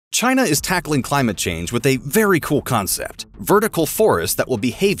China is tackling climate change with a very cool concept: vertical forests that will be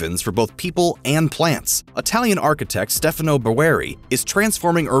havens for both people and plants. Italian architect Stefano Boeri is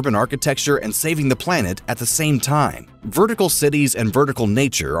transforming urban architecture and saving the planet at the same time. Vertical cities and vertical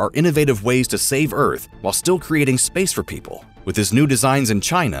nature are innovative ways to save Earth while still creating space for people. With his new designs in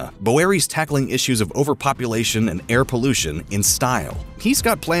China, Boeri's tackling issues of overpopulation and air pollution in style. He's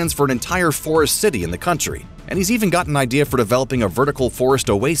got plans for an entire forest city in the country, and he's even got an idea for developing a vertical forest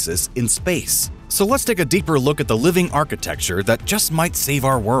oasis in space. So let's take a deeper look at the living architecture that just might save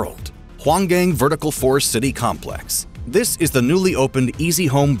our world. Huanggang Vertical Forest City Complex. This is the newly opened Easy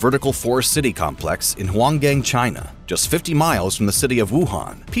Home Vertical Forest City Complex in Huanggang, China, just 50 miles from the city of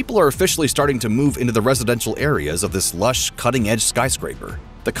Wuhan. People are officially starting to move into the residential areas of this lush, cutting-edge skyscraper.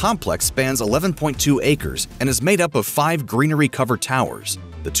 The complex spans 11.2 acres and is made up of 5 greenery-covered towers.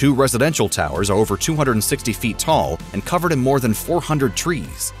 The 2 residential towers are over 260 feet tall and covered in more than 400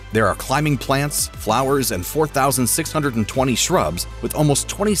 trees. There are climbing plants, flowers, and 4,620 shrubs with almost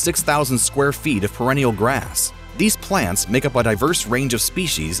 26,000 square feet of perennial grass. These plants make up a diverse range of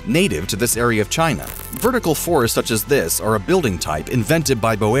species native to this area of China. Vertical forests such as this are a building type invented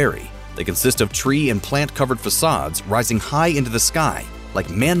by Boeri. They consist of tree and plant-covered facades rising high into the sky, like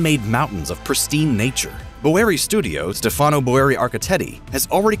man-made mountains of pristine nature. Boeri's studio, Stefano Boeri Architetti, has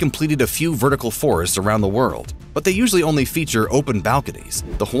already completed a few vertical forests around the world, but they usually only feature open balconies.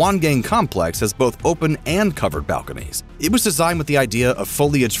 The Huanggang complex has both open and covered balconies. It was designed with the idea of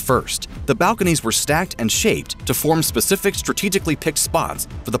foliage first. The balconies were stacked and shaped to form specific strategically picked spots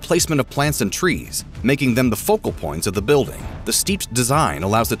for the placement of plants and trees, making them the focal points of the building. The steeped design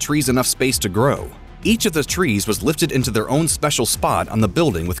allows the trees enough space to grow. Each of the trees was lifted into their own special spot on the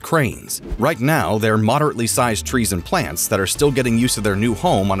building with cranes. Right now, they're moderately sized trees and plants that are still getting used to their new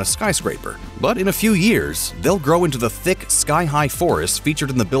home on a skyscraper. But in a few years, they'll grow into the thick, sky-high forests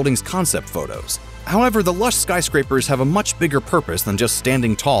featured in the building's concept photos. However, the lush skyscrapers have a much bigger purpose than just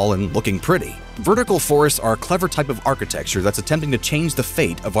standing tall and looking pretty. Vertical forests are a clever type of architecture that's attempting to change the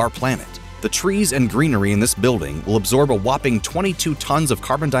fate of our planet. The trees and greenery in this building will absorb a whopping 22 tons of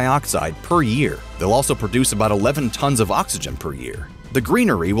carbon dioxide per year. They'll also produce about 11 tons of oxygen per year. The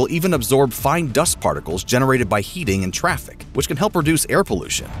greenery will even absorb fine dust particles generated by heating and traffic, which can help reduce air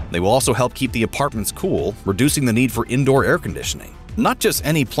pollution. They will also help keep the apartments cool, reducing the need for indoor air conditioning. Not just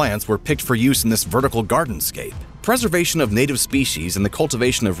any plants were picked for use in this vertical gardenscape. Preservation of native species and the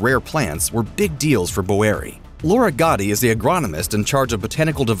cultivation of rare plants were big deals for Boeri. Laura Gotti is the agronomist in charge of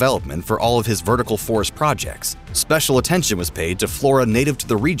botanical development for all of his vertical forest projects. Special attention was paid to flora native to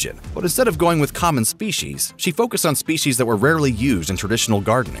the region, but instead of going with common species, she focused on species that were rarely used in traditional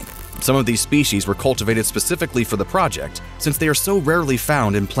gardening. Some of these species were cultivated specifically for the project, since they are so rarely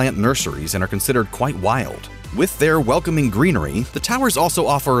found in plant nurseries and are considered quite wild. With their welcoming greenery, the towers also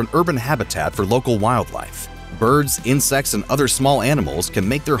offer an urban habitat for local wildlife. Birds, insects, and other small animals can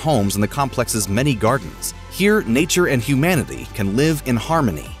make their homes in the complex's many gardens. Here, nature and humanity can live in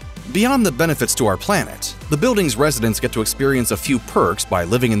harmony. Beyond the benefits to our planet, the building's residents get to experience a few perks by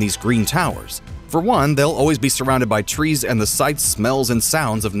living in these green towers. For one, they'll always be surrounded by trees and the sights, smells, and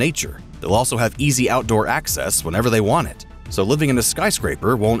sounds of nature. They'll also have easy outdoor access whenever they want it, so living in a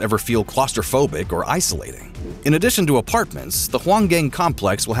skyscraper won't ever feel claustrophobic or isolating. In addition to apartments, the Huanggang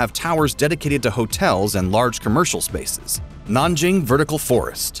complex will have towers dedicated to hotels and large commercial spaces. Nanjing Vertical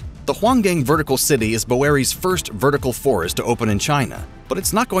Forest. The Huanggang Vertical City is Boeri's first vertical forest to open in China, but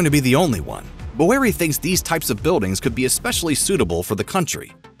it's not going to be the only one. Boeri thinks these types of buildings could be especially suitable for the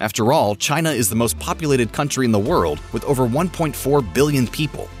country. After all, China is the most populated country in the world with over 1.4 billion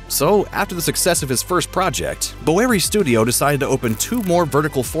people. So, after the success of his first project, Boeri's studio decided to open 2 more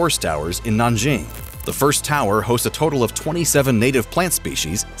vertical forest towers in Nanjing. The first tower hosts a total of 27 native plant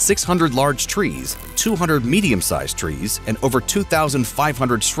species, 600 large trees, 200 medium-sized trees, and over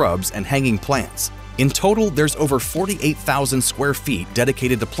 2,500 shrubs and hanging plants. In total, there's over 48,000 square feet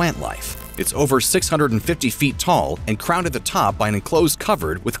dedicated to plant life. It's over 650 feet tall and crowned at the top by an enclosed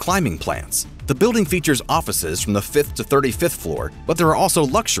covered with climbing plants. The building features offices from the 5th to 35th floor, but there are also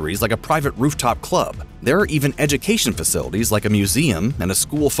luxuries like a private rooftop club. There are even education facilities like a museum and a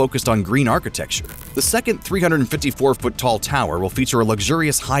school focused on green architecture. The second 354-foot-tall tower will feature a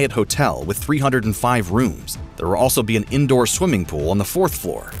luxurious Hyatt hotel with 305 rooms. There will also be an indoor swimming pool on the 4th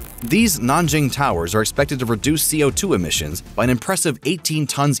floor. These Nanjing towers are expected to reduce CO2 emissions by an impressive 18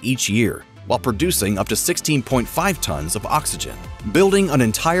 tons each year, while producing up to 16.5 tons of oxygen, building an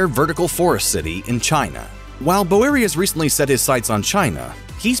entire vertical forest city in China. While Boeri has recently set his sights on China,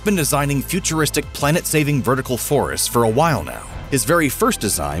 he's been designing futuristic planet-saving vertical forests for a while now. His very first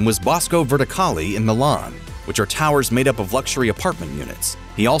design was Bosco Verticali in Milan. which are towers made up of luxury apartment units.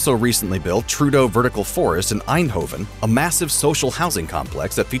 He also recently built Trudeau Vertical Forest in Eindhoven, a massive social housing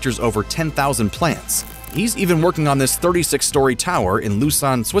complex that features over 10,000 plants. He's even working on this 36-story tower in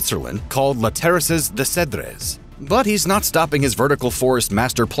Lausanne, Switzerland, called La Terrasses de Cedres. But he's not stopping his vertical forest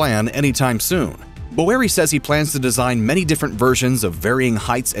master plan anytime soon. Boeri says he plans to design many different versions of varying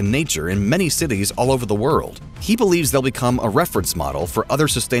heights and nature in many cities all over the world. He believes they'll become a reference model for other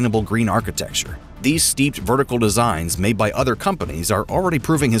sustainable green architecture. These steeped vertical designs made by other companies are already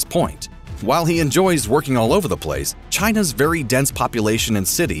proving his point. While he enjoys working all over the place, China's very dense population and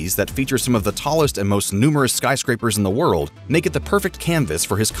cities that feature some of the tallest and most numerous skyscrapers in the world make it the perfect canvas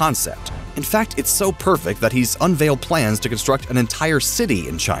for his concept. In fact, it's so perfect that he's unveiled plans to construct an entire city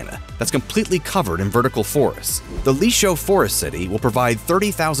in China that's completely covered in vertical forests. The Lishou Forest City will provide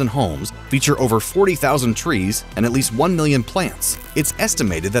 30,000 homes, feature over 40,000 trees, and at least 1 million plants. It's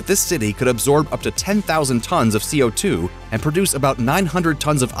estimated that this city could absorb up to 10,000 tons of CO2 and produce about 900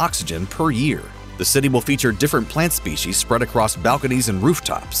 tons of oxygen per year. The city will feature different plant species spread across balconies and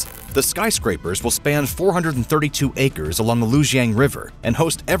rooftops. The skyscrapers will span 432 acres along the Lujiang River and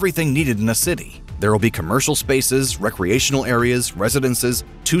host everything needed in a city. There will be commercial spaces, recreational areas, residences,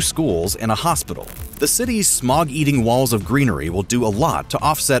 2 schools, and a hospital. The city's smog-eating walls of greenery will do a lot to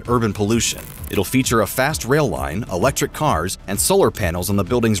offset urban pollution. It'll feature a fast rail line, electric cars, and solar panels on the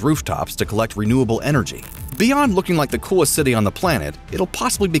building's rooftops to collect renewable energy. Beyond looking like the coolest city on the planet, it'll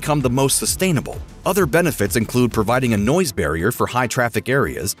possibly become the most sustainable. Other benefits include providing a noise barrier for high-traffic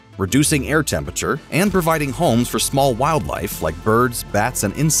areas, reducing air temperature, and providing homes for small wildlife like birds, bats,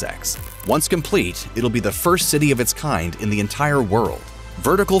 and insects. Once complete, it'll be the first city of its kind in the entire world.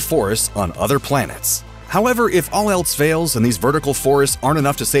 Vertical forests on other planets. However, if all else fails and these vertical forests aren't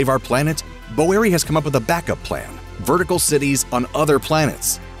enough to save our planet, Boeri has come up with a backup plan: vertical cities on other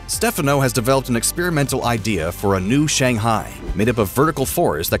planets. Stefano has developed an experimental idea for a new Shanghai, made up of vertical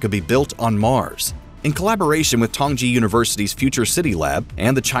forests that could be built on Mars. In collaboration with Tongji University's Future City Lab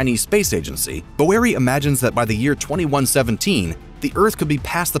and the Chinese Space Agency, Boeri imagines that by the year 2117, the Earth could be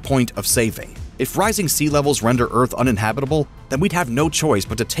past the point of saving. If rising sea levels render Earth uninhabitable, then we'd have no choice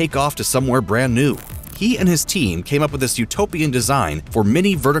but to take off to somewhere brand new. He and his team came up with this utopian design for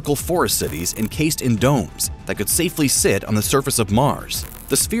mini vertical forest cities encased in domes that could safely sit on the surface of Mars.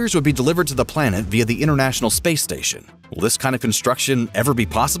 The spheres would be delivered to the planet via the International Space Station. Will this kind of construction ever be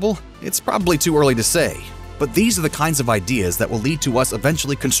possible? It's probably too early to say. But these are the kinds of ideas that will lead to us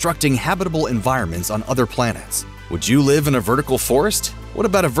eventually constructing habitable environments on other planets. Would you live in a vertical forest? What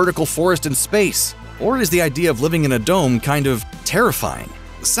about a vertical forest in space? Or is the idea of living in a dome kind of terrifying?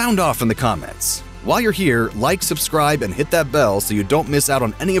 Sound off in the comments. While you're here, like, subscribe, and hit that bell so you don't miss out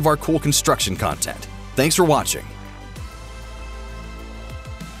on any of our cool construction content. Thanks for watching.